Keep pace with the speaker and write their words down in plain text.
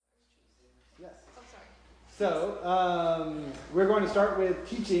So, we're going to start with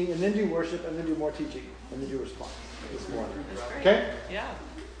teaching and then do worship and then do more teaching and then do response this morning. Okay? Yeah.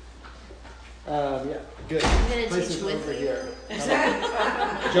 Yeah, good. I'm going to Places teach with over you. here.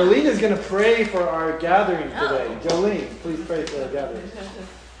 Jolene is going to pray for our gathering today. Jolene, please pray for our gathering.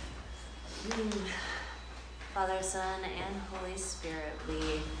 Father, Son, and Holy Spirit,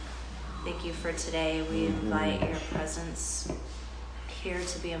 we thank you for today. We invite your presence here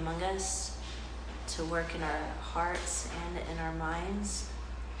to be among us, to work in our hearts and in our minds.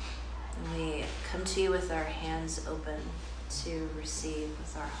 And we come to you with our hands open to receive,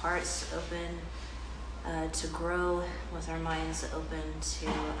 with our hearts open to grow, with our minds open to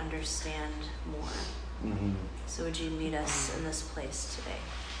understand more. So would you meet us in this place today?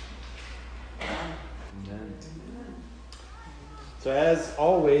 Amen. So as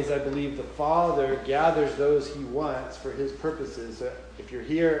always, I believe the Father gathers those he wants for his purposes. So if you're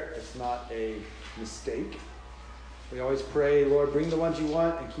here, it's not a mistake. We always pray, Lord, bring the ones you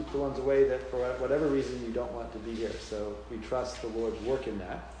want and keep the ones away that for whatever reason you don't want to be here. So we trust the Lord's work in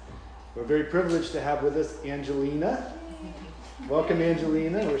that. We're very privileged to have with us Angelina. Welcome,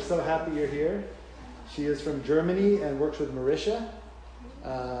 Angelina. We're so happy you're here. She is from Germany and works with Marisha.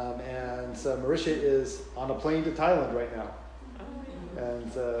 And so Marisha is on a plane to Thailand right now.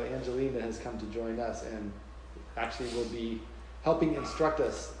 And so Angelina has come to join us and actually will be helping instruct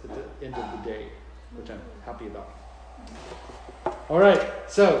us at the end of the day, which I'm happy about. All right,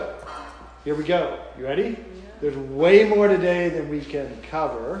 so here we go. You ready? Yeah. There's way more today than we can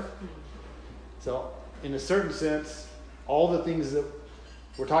cover. So in a certain sense, all the things that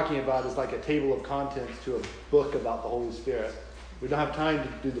we're talking about is like a table of contents to a book about the Holy Spirit. We don't have time to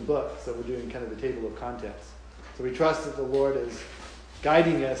do the book, so we're doing kind of the table of contents. So we trust that the Lord is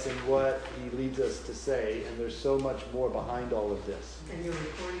guiding us in what he leads us to say, and there's so much more behind all of this. And you're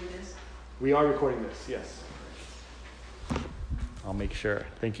recording this? We are recording this, yes. I'll make sure.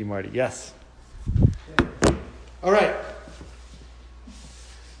 Thank you, Marty. Yes. All right.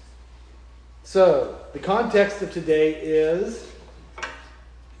 So, the context of today is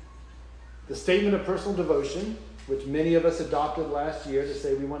the statement of personal devotion, which many of us adopted last year to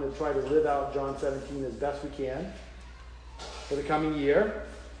say we want to try to live out John 17 as best we can for the coming year.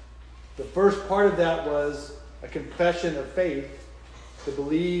 The first part of that was a confession of faith to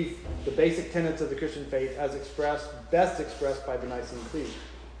believe the basic tenets of the Christian faith as best expressed by the Nicene Creed.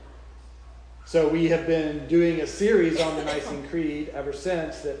 So we have been doing a series on the Nicene Creed ever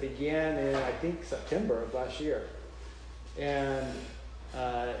since that began in, I think, September of last year. And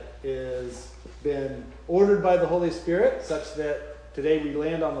is been ordered by the Holy Spirit such that today we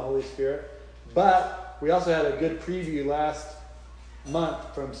land on the Holy Spirit. But we also had a good preview last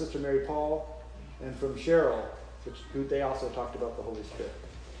month from Sister Mary Paul and from Cheryl, who they also talked about the Holy Spirit.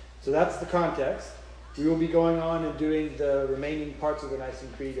 So that's the context. We will be going on and doing the remaining parts of the Nicene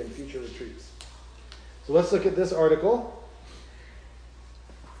Creed in future retreats. So let's look at this article.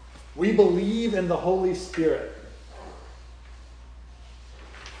 We believe in the Holy Spirit.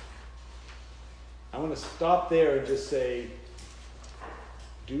 I want to stop there and just say,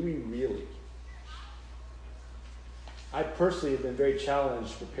 do we really? I personally have been very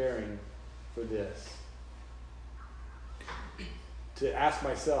challenged preparing for this. To ask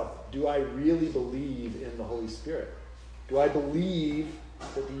myself, do I really believe in the Holy Spirit? Do I believe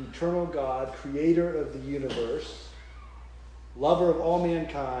that the eternal God, creator of the universe, lover of all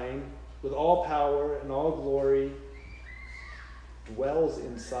mankind, with all power and all glory, dwells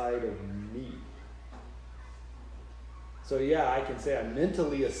inside of me? So yeah, I can say I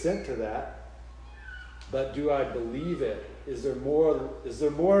mentally assent to that, but do I believe it? Is there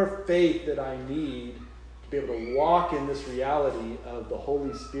more faith that I need to be able to walk in this reality of the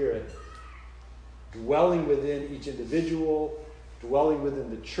Holy Spirit dwelling within each individual, dwelling within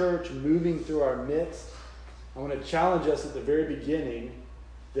the church, moving through our midst? I want to challenge us at the very beginning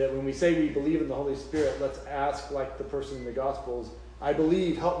that when we say we believe in the Holy Spirit, let's ask like the person in the Gospels, I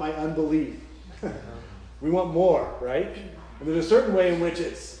believe, help my unbelief. We want more, right? And there's a certain way in which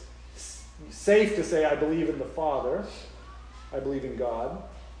it's safe to say, I believe in the Father. I believe in God.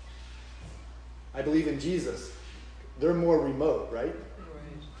 I believe in Jesus. They're more remote, right? Right.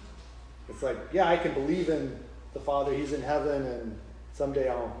 It's like, yeah, I can believe in the Father. He's in heaven, and someday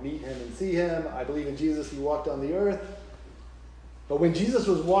I'll meet him and see him. I believe in Jesus. He walked on the earth. But when Jesus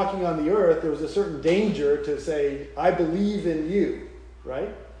was walking on the earth, there was a certain danger to say, I believe in you, right?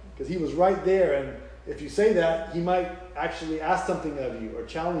 Because he was right there, and if you say that, he might actually ask something of you or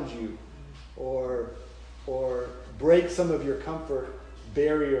challenge you or break some of your comfort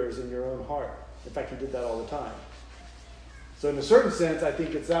barriers in your own heart. In fact, he did that all the time. So in a certain sense, I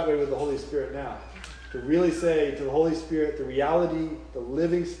think it's that way with the Holy Spirit now. To really say to the Holy Spirit, the reality, the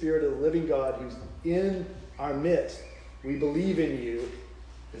living Spirit of the living God who's in our midst, we believe in you,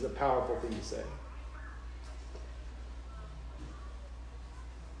 is a powerful thing to say.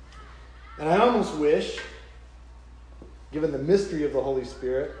 And I almost wish, given the mystery of the Holy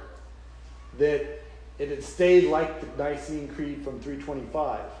Spirit, that it had stayed like the Nicene Creed from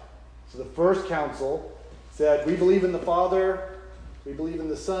 325. So the first council said, we believe in the Father, we believe in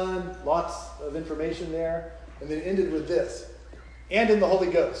the Son, lots of information there, and then it ended with this, and in the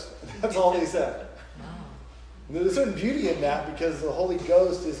Holy Ghost. That's all they said. And there's a certain beauty in that because the Holy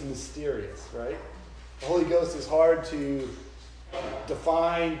Ghost is mysterious, right? The Holy Ghost is hard to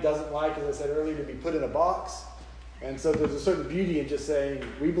define, doesn't like, as I said earlier, to be put in a box. And so there's a certain beauty in just saying,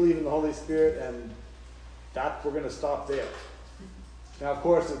 we believe in the Holy Spirit, and that we're going to stop there. Now, of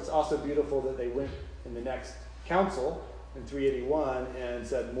course, it's also beautiful that they went in the next council in 381 and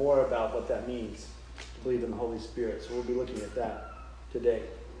said more about what that means to believe in the Holy Spirit. So we'll be looking at that today.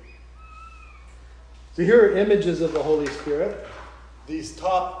 So here are images of the Holy Spirit. These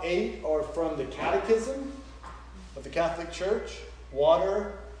top 8 are from the Catechism of the Catholic Church.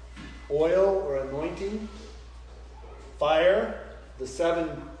 Water, oil or anointing, fire, the 7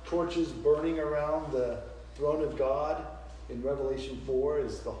 torches burning around the throne of God in Revelation 4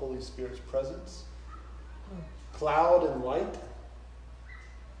 is the Holy Spirit's presence. Cloud and light.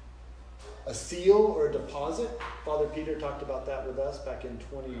 A seal or a deposit. Father Peter talked about that with us back in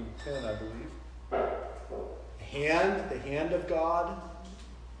 2010, I believe. Hand, the hand of God.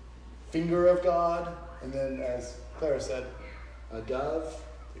 Finger of God. And then, as Clara said, a dove.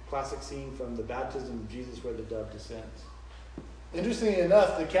 The classic scene from the baptism of Jesus where the dove descends. Interestingly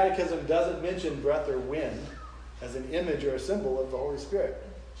enough, the Catechism doesn't mention breath or wind as an image or a symbol of the Holy Spirit.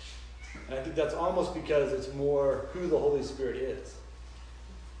 And I think that's almost because it's more who the Holy Spirit is.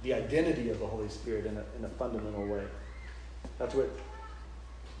 The identity of the Holy Spirit in a fundamental way. That's what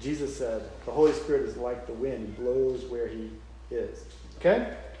Jesus said. The Holy Spirit is like the wind. He blows where he is.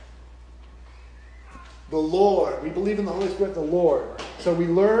 Okay? The Lord. We believe in the Holy Spirit, the Lord. So we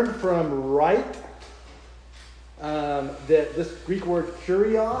learn from right that this Greek word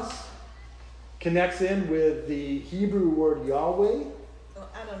kurios connects in with the Hebrew word Yahweh. Oh,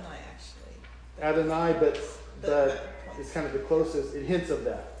 Adonai, actually. Adonai, but it's kind of the closest. It hints of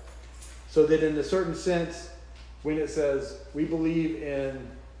that. So that in a certain sense, when it says we believe in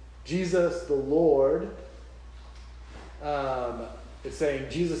Jesus the Lord, it's saying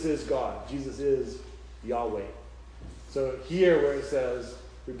Jesus is God. Jesus is Yahweh. So here where it says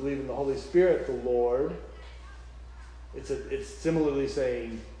we believe in the Holy Spirit the Lord, it's similarly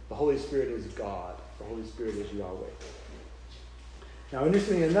saying the Holy Spirit is God. The Holy Spirit is Yahweh. Now,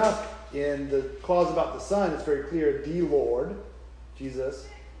 interestingly enough, in the clause about the Son, it's very clear, the Lord, Jesus.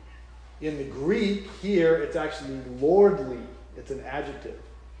 In the Greek, here, it's actually lordly. It's an adjective.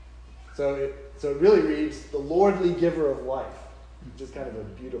 So it really reads, the lordly giver of life, which is kind of a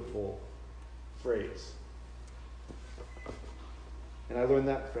beautiful phrase. And I learned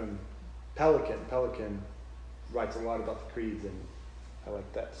that from Pelican. Pelican writes a lot about the creeds, and I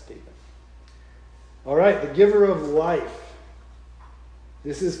like that statement. All right, the giver of life.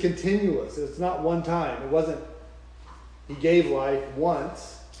 This is continuous. It's not one time. It wasn't, he gave life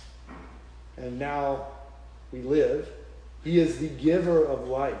once, and now we live. He is the giver of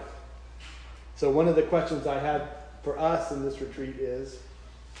life. So one of the questions I had for us in this retreat is,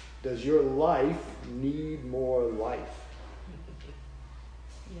 does your life need more life?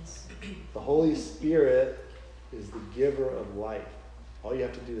 Yes. The Holy Spirit is the giver of life. All you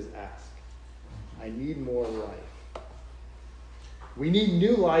have to do is ask. I need more life. We need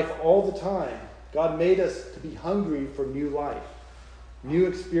new life all the time. God made us to be hungry for new life, new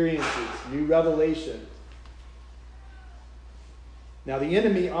experiences, new revelations. Now, the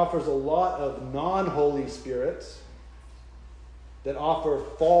enemy offers a lot of non-Holy Spirits that offer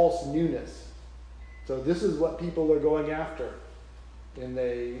false newness. So this is what people are going after. And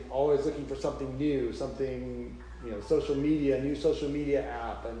they always looking for something new, something, social media, a new social media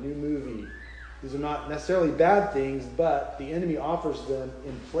app, a new movie. These are not necessarily bad things, but the enemy offers them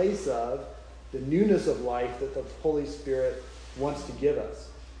in place of the newness of life that the Holy Spirit wants to give us.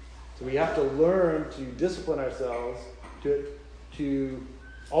 So we have to learn to discipline ourselves to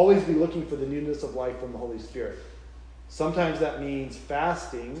always be looking for the newness of life from the Holy Spirit. Sometimes that means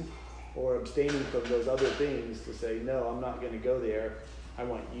fasting or abstaining from those other things to say, no, I'm not going to go there. I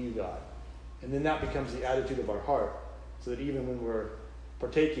want you, God. And then that becomes the attitude of our heart. So that even when we're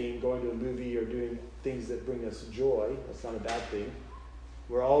partaking, going to a movie or doing things that bring us joy, that's not a bad thing.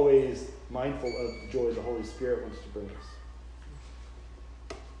 We're always mindful of the joy the Holy Spirit wants to bring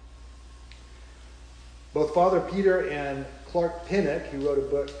us. Both Father Peter and Clark Pinnock, who wrote a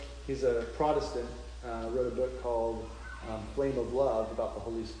book, he's a Protestant, wrote a book called Flame of Love about the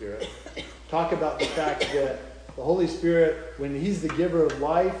Holy Spirit, talk about the fact that the Holy Spirit, when he's the giver of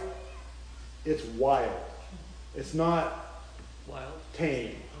life, it's wild. It's not Wild.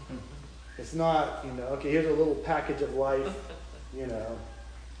 tame. It's not, okay, here's a little package of life, and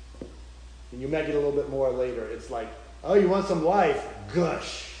you make it a little bit more later. It's like, oh, you want some life?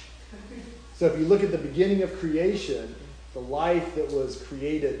 Gush. So if you look at the beginning of creation, the life that was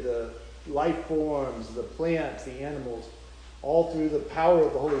created, the life forms, the plants, the animals, all through the power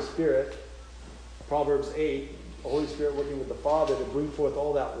of the Holy Spirit, Proverbs 8, the Holy Spirit working with the Father to bring forth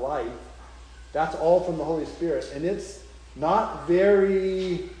all that life, that's all from the Holy Spirit. And it's not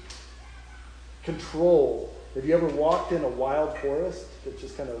very controlled. Have you ever walked in a wild forest? It's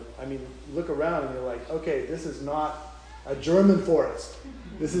just kind of, look around and you're like, okay, this is not a German forest.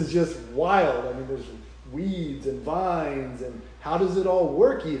 This is just wild. There's weeds and vines, and how does it all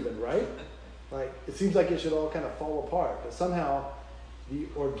work even, right? Like, it seems like it should all kind of fall apart. But somehow, the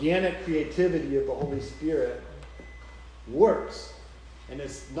organic creativity of the Holy Spirit works. And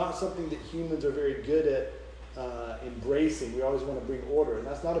it's not something that humans are very good at embracing. We always want to bring order, and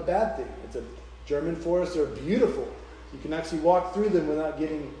that's not a bad thing. German forests are beautiful. You can actually walk through them without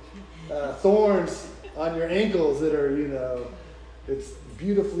getting thorns on your ankles that are, it's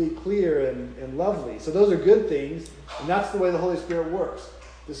beautifully clear and lovely. So those are good things, and that's the way the Holy Spirit works.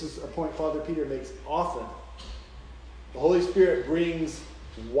 This is a point Father Peter makes often. The Holy Spirit brings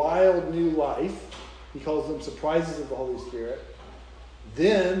wild new life. He calls them surprises of the Holy Spirit.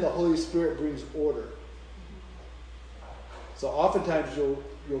 Then the Holy Spirit brings order. So oftentimes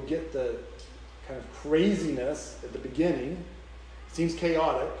you'll get the kind of craziness at the beginning. It seems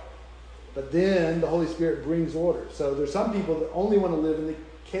chaotic. But then the Holy Spirit brings order. So there's some people that only want to live in the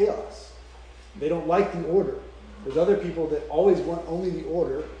chaos. They don't like the order. There's other people that always want only the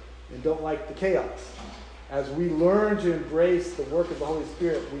order and don't like the chaos. As we learn to embrace the work of the Holy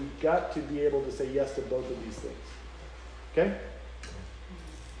Spirit, we've got to be able to say yes to both of these things. Okay?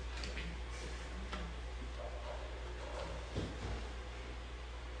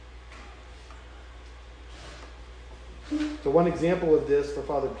 So one example of this for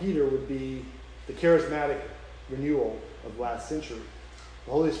Father Peter would be the charismatic renewal of last century.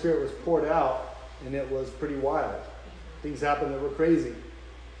 The Holy Spirit was poured out, and it was pretty wild. Things happened that were crazy.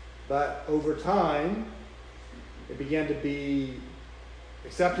 But over time, it began to be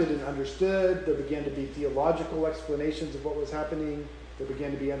accepted and understood. There began to be theological explanations of what was happening. There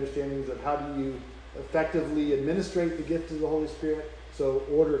began to be understandings of how do you effectively administrate the gift of the Holy Spirit. So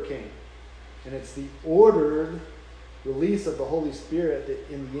order came. And it's the ordered release of the Holy Spirit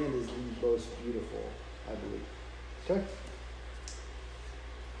that in the end is the most beautiful, I believe. Okay?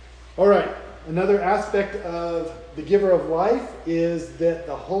 All right. Another aspect of the giver of life is that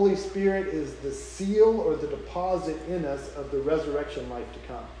the Holy Spirit is the seal or the deposit in us of the resurrection life to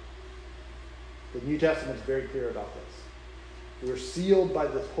come. The New Testament is very clear about this. We're sealed by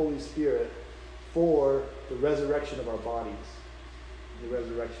the Holy Spirit for the resurrection of our bodies, the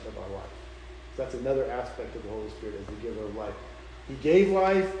resurrection of our life. That's another aspect of the Holy Spirit as the giver of life. He gave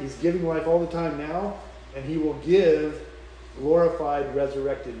life, he's giving life all the time now, and he will give glorified,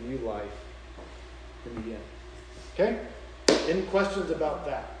 resurrected new life in the end. Okay? Any questions about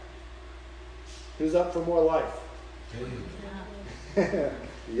that? Who's up for more life?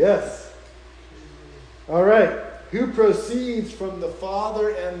 Yes. All right. Who proceeds from the Father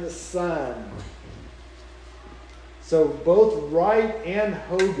and the Son? So both Wright and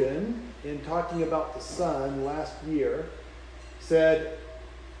Hogan, in talking about the Son last year, said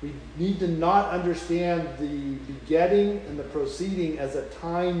we need to not understand the begetting and the proceeding as a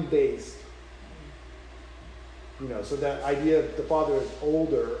time-based. So that idea of the Father is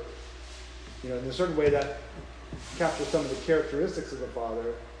older, in a certain way that captures some of the characteristics of the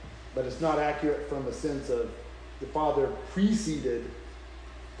Father, but it's not accurate from a sense of the Father preceded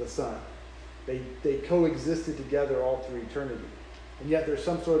the Son. They coexisted together all through eternity. And yet there's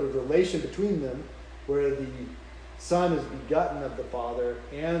some sort of relation between them where the Son is begotten of the Father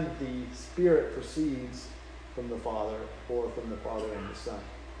and the Spirit proceeds from the Father or from the Father and the Son.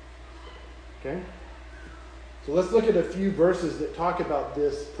 Okay? So let's look at a few verses that talk about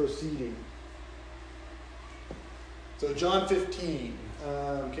this proceeding. So John 15.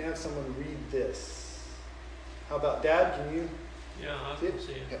 Can I have someone read this? How about Dad? Can you? Yeah, I can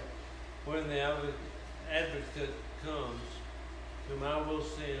see it. Okay. When the advocate comes, whom I will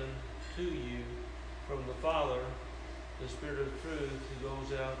send to you from the Father, the Spirit of truth who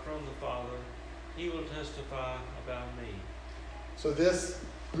goes out from the Father, he will testify about me. So this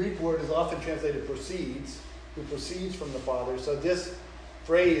Greek word is often translated proceeds, who proceeds from the Father. So this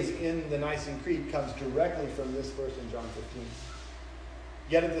phrase in the Nicene Creed comes directly from this verse in John 15.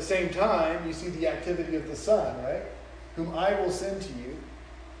 Yet at the same time, you see the activity of the Son, right? Whom I will send to you.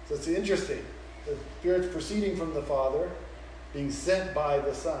 So it's interesting. The Spirit's proceeding from the Father, being sent by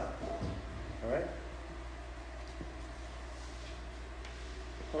the Son. All right?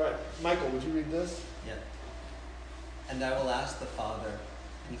 All right, Michael, would you read this? Yeah. And I will ask the Father,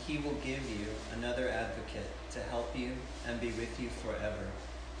 and he will give you another advocate to help you and be with you forever,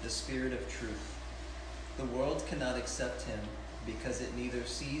 the Spirit of truth. The world cannot accept him because it neither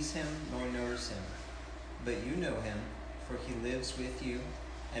sees him nor knows him. But you know him, for he lives with you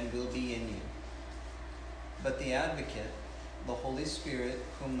and will be in you. But the advocate, the Holy Spirit,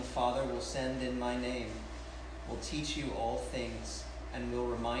 whom the Father will send in my name, will teach you all things and will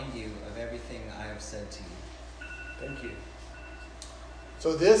remind you of everything I have said to you. Thank you.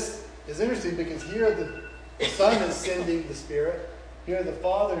 So this is interesting because here the Son is sending the Spirit. Here the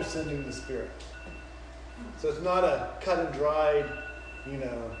Father is sending the Spirit. So it's not a cut and dried,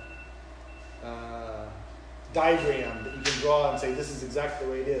 diagram that you can draw and say this is exactly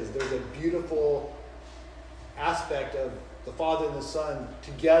the way it is. There's a beautiful aspect of the Father and the Son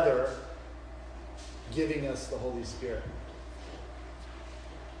together giving us the Holy Spirit.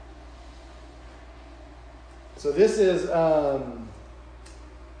 So this is an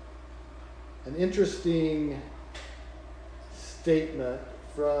interesting statement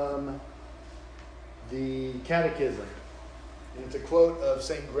from the Catechism. And it's a quote of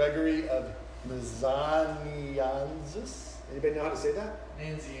St. Gregory of Nazianzus. Anybody know how to say that?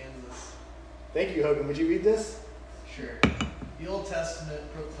 Nazianzus. Thank you, Hogan. Would you read this? Sure. The Old Testament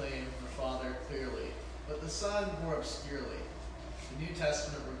proclaimed the Father clearly, but the Son more obscurely. The New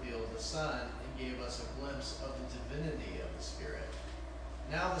Testament revealed the Son and gave us a glimpse of the divinity of the Spirit.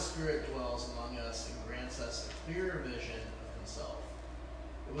 Now the Spirit dwells among us and grants us a clearer vision of himself.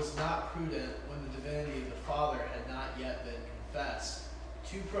 It was not prudent, when the divinity of the Father had not yet been confessed,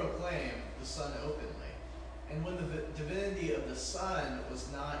 to proclaim the Son openly, and when the divinity of the Son was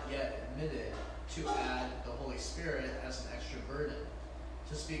not yet admitted, to add the Holy Spirit as an extra burden,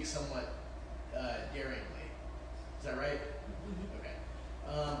 to speak somewhat daringly. Is that right? Mm-hmm. Okay.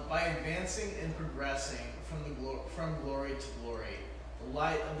 By advancing and progressing from glory to glory, the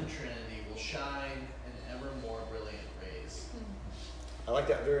light of the Trinity will shine in ever more brilliant rays. I like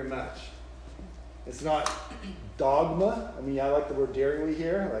that very much. It's not dogma. I mean, I like the word daringly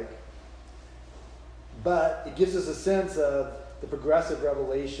here, but it gives us a sense of the progressive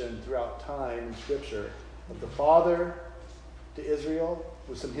revelation throughout time in Scripture of the Father to Israel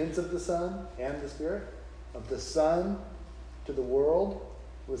with some hints of the Son and the Spirit, of the Son to the world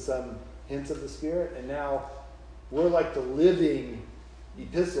with some hints of the Spirit, and now we're like the living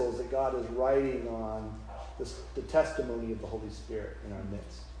epistles that God is writing on the testimony of the Holy Spirit in our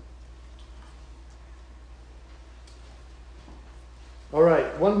midst. All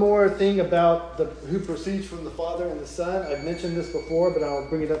right, one more thing about who proceeds from the Father and the Son. I've mentioned this before, but I'll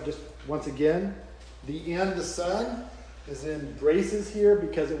bring it up just once again. The and the Son is in braces here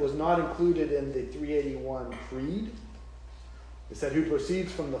because it was not included in the 381 Creed. It said who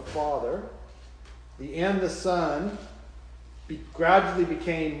proceeds from the Father. The and the Son gradually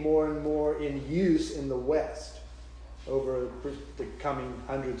became more and more in use in the West over the coming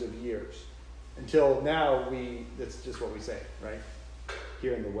hundreds of years. Until now, that's just what we say, right?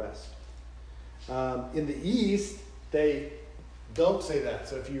 Here in the West. In the East, they don't say that.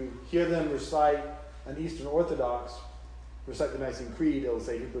 So if you hear them recite an Eastern Orthodox, recite the Nicene Creed, it'll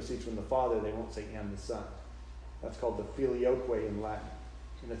say who proceeds from the Father. They won't say and the Son. That's called the filioque in Latin.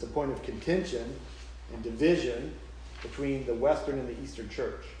 And it's a point of contention and division between the Western and the Eastern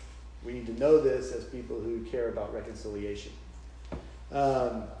Church. We need to know this as people who care about reconciliation.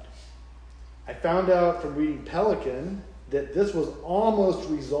 I found out from reading Pelican that this was almost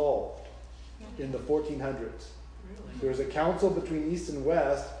resolved in the 1400s. Really? There was a council between East and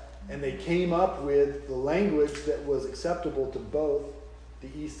West, and they came up with the language that was acceptable to both the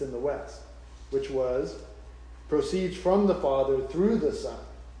East and the West, which was proceeds from the Father through the Son.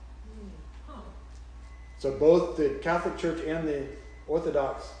 So both the Catholic Church and the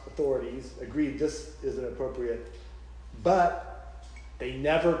Orthodox authorities agreed this is an appropriate, but they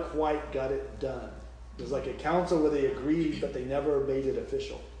never quite got it done. It was like a council where they agreed, but they never made it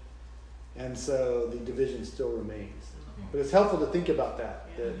official. And so the division still remains. But it's helpful to think about that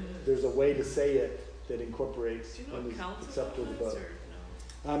there's a way to say it that incorporates and is acceptable to both.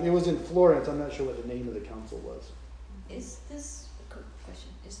 No? It was in Florence. I'm not sure what the name of the council was. Is this, a quick question,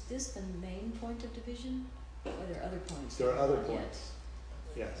 is this the main point of division? Or are there other points? There are other points.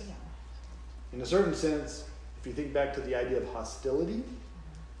 Yes. Yeah. In a certain sense, if you think back to the idea of hostility,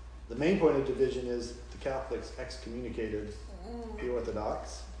 the main point of division is the Catholics excommunicated the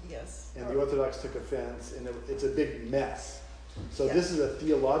Orthodox, Yes. and the Orthodox took offense, and it's a big mess. So Yeah. this is a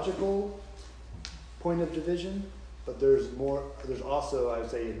theological point of division, but there's also, I would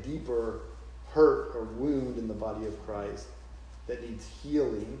say, a deeper hurt or wound in the body of Christ that needs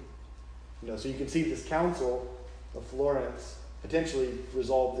healing. So you can see this Council of Florence potentially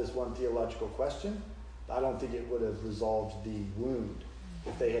resolved this one theological question. I don't think it would have resolved the wound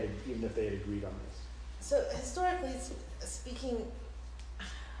even if they had agreed on this. So historically speaking,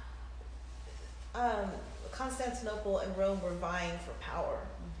 Constantinople and Rome were vying for power,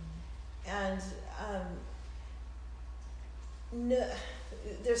 and no,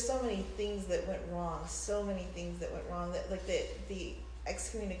 there's so many things that went wrong. That like the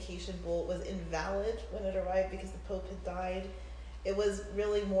excommunication bull was invalid when it arrived because the Pope had died. It was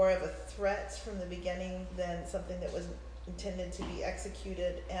really more of a threat from the beginning than something that was intended to be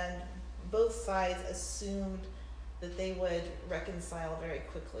executed, and both sides assumed that they would reconcile very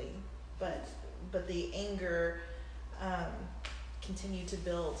quickly, but the anger continued to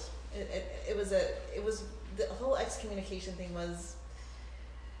build. It was the whole excommunication thing was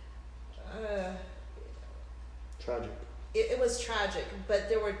Tragic. It was tragic, but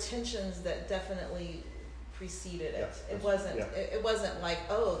there were tensions that definitely preceded it. It wasn't like,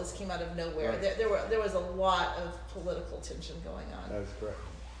 oh, this came out of nowhere. Right. There was a lot of political tension going on. That is correct.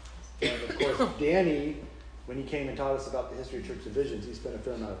 And of course, Danny, when he came and taught us about the history of church divisions, he spent a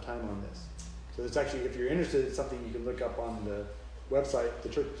fair amount of time on this. So it's actually, if you're interested, it's something you can look up on the website, the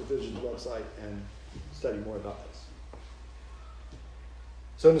church divisions website, and study more about this.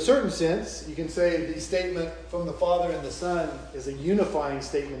 So in a certain sense, you can say the statement from the Father and the Son is a unifying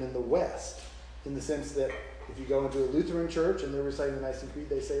statement in the West, in the sense that if you go into a Lutheran church and they're reciting the Nicene Creed,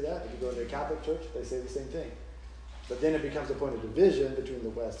 they say that. If you go into a Catholic church, they say the same thing. But then it becomes a point of division between the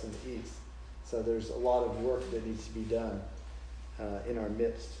West and the East. So there's a lot of work that needs to be done in our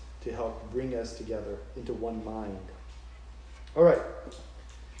midst to help bring us together into one mind. All right.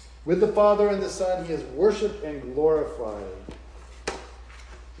 With the Father and the Son, he is worshipped and glorified.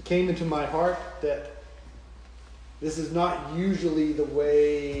 It came into my heart that this is not usually the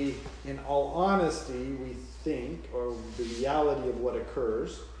way, in all honesty, we think, or the reality of what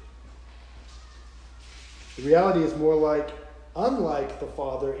occurs. The reality is more like, unlike the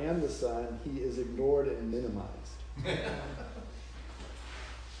Father and the Son, he is ignored and minimized.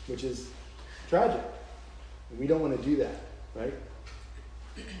 Which is tragic. We don't want to do that, right?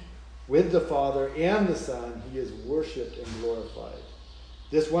 With the Father and the Son, he is worshipped and glorified.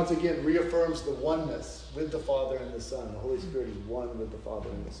 This once again reaffirms the oneness with the Father and the Son. The Holy Spirit is one with the Father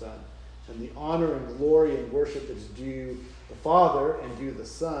and the Son. And the honor and glory and worship that is due the Father and due the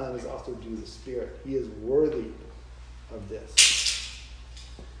Son is also due the Spirit. He is worthy of this.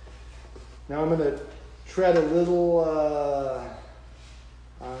 Now I'm going to tread a little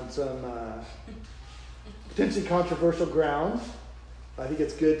on some potentially controversial ground. I think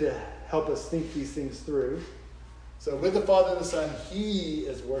it's good to help us think these things through. So with the Father and the Son, he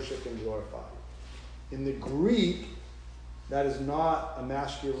is worshipped and glorified. In the Greek, that is not a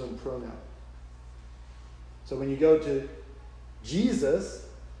masculine pronoun. So when you go to Jesus,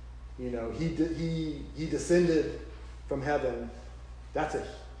 he descended from heaven. That's a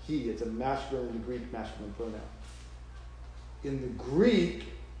he. It's a masculine, the Greek masculine pronoun. In the Greek,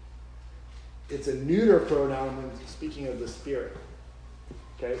 it's a neuter pronoun when speaking of the Spirit.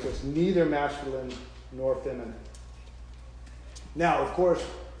 Okay, so it's neither masculine nor feminine. Now, of course,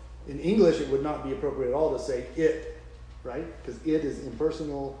 in English, it would not be appropriate at all to say it, right? Because it is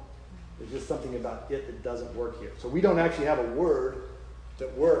impersonal. There's just something about it that doesn't work here. So we don't actually have a word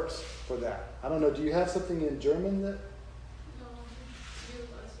that works for that. I don't know, do you have something in German that? No,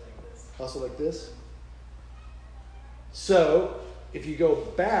 it's like this. Also like this? So, if you go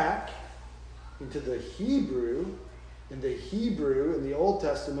back into the Hebrew, in the Old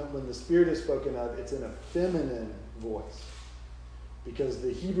Testament, when the Spirit is spoken of, it's in a feminine voice. Because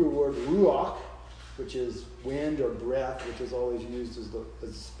the Hebrew word ruach, which is wind or breath, which is always used as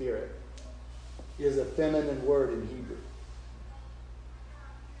the Spirit, is a feminine word in Hebrew.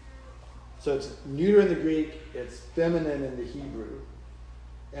 So it's neuter in the Greek, it's feminine in the Hebrew.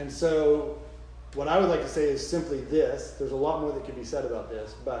 And so what I would like to say is simply this. There's a lot more that can be said about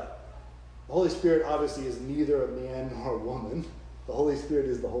this, but the Holy Spirit obviously is neither a man nor a woman. The Holy Spirit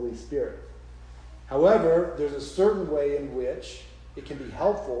is the Holy Spirit. However, there's a certain way in which it can be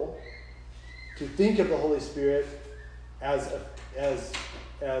helpful to think of the Holy Spirit as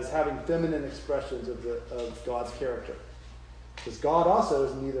having feminine expressions of God's character. Because God also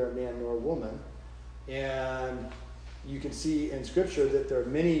is neither a man nor a woman. And you can see in Scripture that there are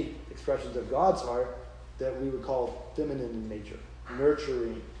many expressions of God's heart that we would call feminine in nature,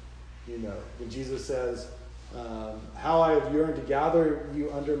 nurturing, when Jesus says, how I have yearned to gather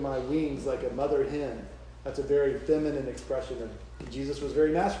you under my wings like a mother hen. That's a very feminine expression of Jesus was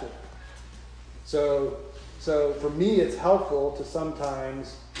very masculine. So for me, it's helpful to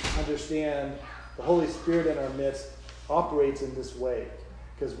sometimes understand the Holy Spirit in our midst operates in this way.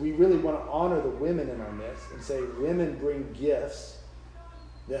 Because we really want to honor the women in our midst and say women bring gifts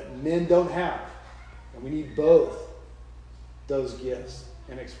that men don't have. And we need both those gifts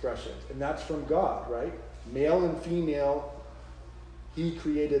and expressions. And that's from God, right? Male and female, he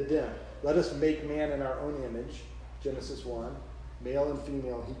created them. Let us make man in our own image, Genesis 1. Male and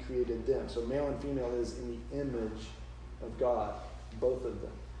female, he created them. So male and female is in the image of God, both of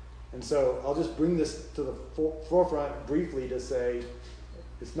them. And so I'll just bring this to the forefront briefly to say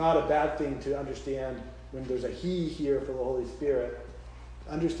it's not a bad thing to understand when there's a he here for the Holy Spirit.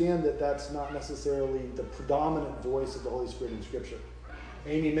 Understand that that's not necessarily the predominant voice of the Holy Spirit in Scripture.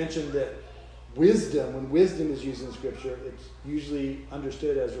 Amy mentioned that wisdom, when wisdom is used in Scripture, it's usually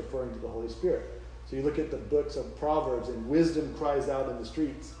understood as referring to the Holy Spirit. So you look at the books of Proverbs, and wisdom cries out in the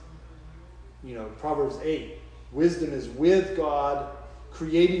streets. Proverbs 8. Wisdom is with God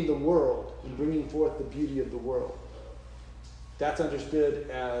creating the world and bringing forth the beauty of the world. That's understood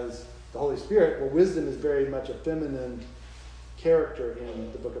as the Holy Spirit. Well, wisdom is very much a feminine character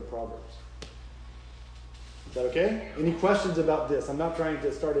in the book of Proverbs. Is that okay? Any questions about this? I'm not trying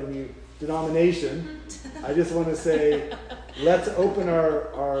to start a new denomination. I just want to say, let's open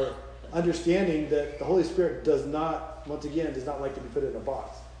our understanding that the Holy Spirit does not like to be put in a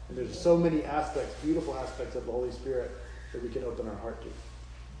box. And there's so many aspects, beautiful aspects of the Holy Spirit that we can open our heart to.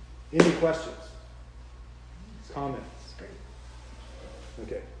 Any questions? Comments?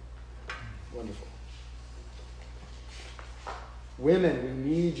 Okay. Wonderful. Women,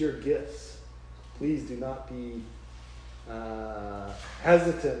 we need your gifts. Please do not be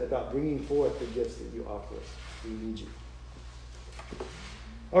hesitant about bringing forth the gifts that you offer us. We need you.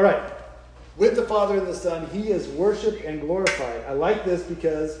 All right. With the Father and the Son, he is worshiped and glorified. I like this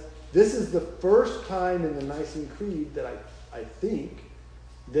because this is the first time in the Nicene Creed that I think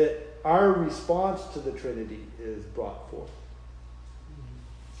that our response to the Trinity is brought forth.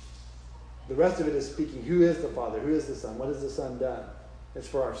 The rest of it is speaking, who is the Father? Who is the Son? What has the Son done? It's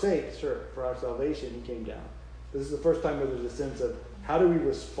for our sake, sure. For our salvation, he came down. This is the first time where there's a sense of how do we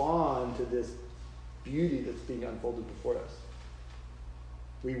respond to this beauty that's being unfolded before us.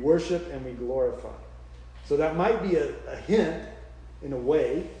 We worship and we glorify. So that might be a hint, in a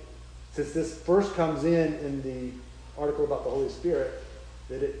way, since this first comes in the article about the Holy Spirit,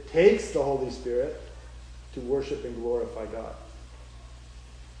 that it takes the Holy Spirit to worship and glorify God.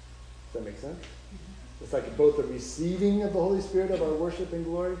 Does that make sense? It's like both the receiving of the Holy Spirit of our worship and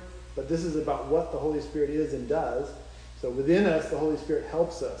glory, but this is about what the Holy Spirit is and does. So within us, the Holy Spirit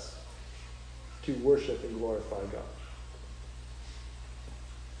helps us to worship and glorify God.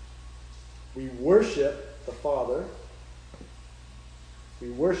 We worship the Father. We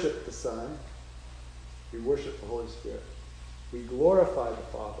worship the Son. We worship the Holy Spirit. We glorify the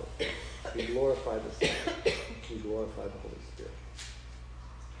Father. We glorify the Son. We glorify the Holy Spirit.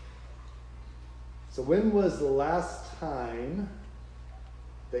 So when was the last time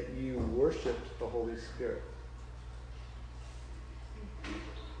that you worshiped the Holy Spirit? I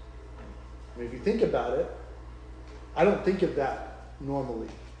mean, if you think about it, I don't think of that normally.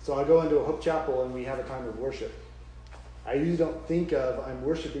 So I go into a Hope Chapel and we have a time of worship. I usually don't think of I'm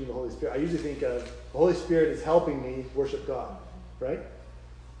worshiping the Holy Spirit. I usually think of the Holy Spirit is helping me worship God, right?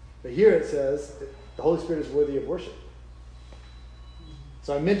 But here it says the Holy Spirit is worthy of worship.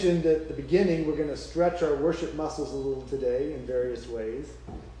 So I mentioned at the beginning we're going to stretch our worship muscles a little today in various ways.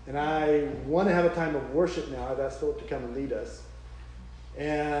 And I want to have a time of worship now. I've asked Philip to come and lead us.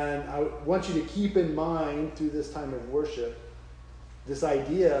 And I want you to keep in mind through this time of worship this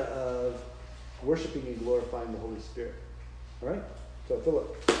idea of worshiping and glorifying the Holy Spirit. All right? So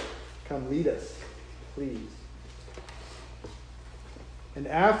Philip, come lead us, please. And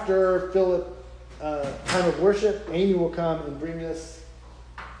after Philip, time of worship, Amy will come and bring us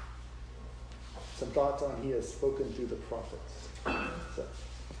some thoughts on he has spoken through the prophets. So.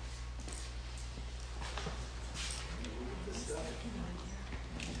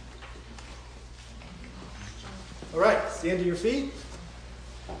 All right, stand to your feet.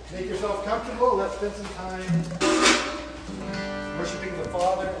 Make yourself comfortable. Let's spend some time worshiping the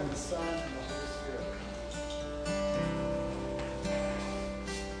Father and the Son and the Holy Spirit.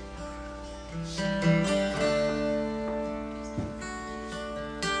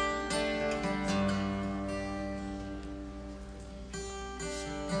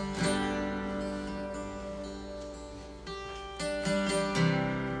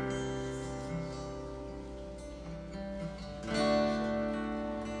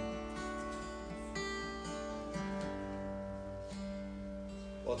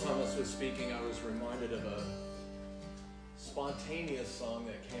 Thomas was speaking, I was reminded of a spontaneous song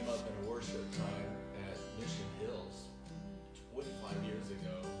that came up in a worship time at Mission Hills 25 years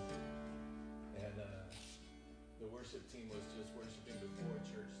ago. And the worship team was just worshiping before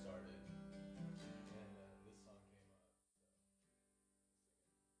church started.